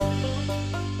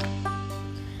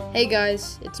Hey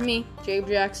guys, it's me, Jacob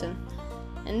Jackson,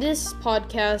 and this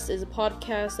podcast is a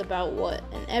podcast about what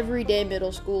an everyday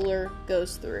middle schooler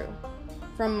goes through,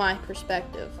 from my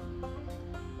perspective,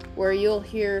 where you'll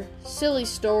hear silly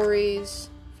stories,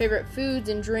 favorite foods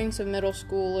and drinks of middle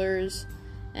schoolers,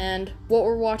 and what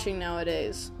we're watching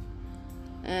nowadays.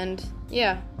 And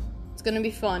yeah, it's gonna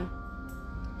be fun.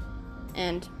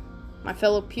 And my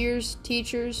fellow peers,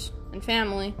 teachers, and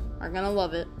family are gonna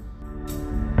love it.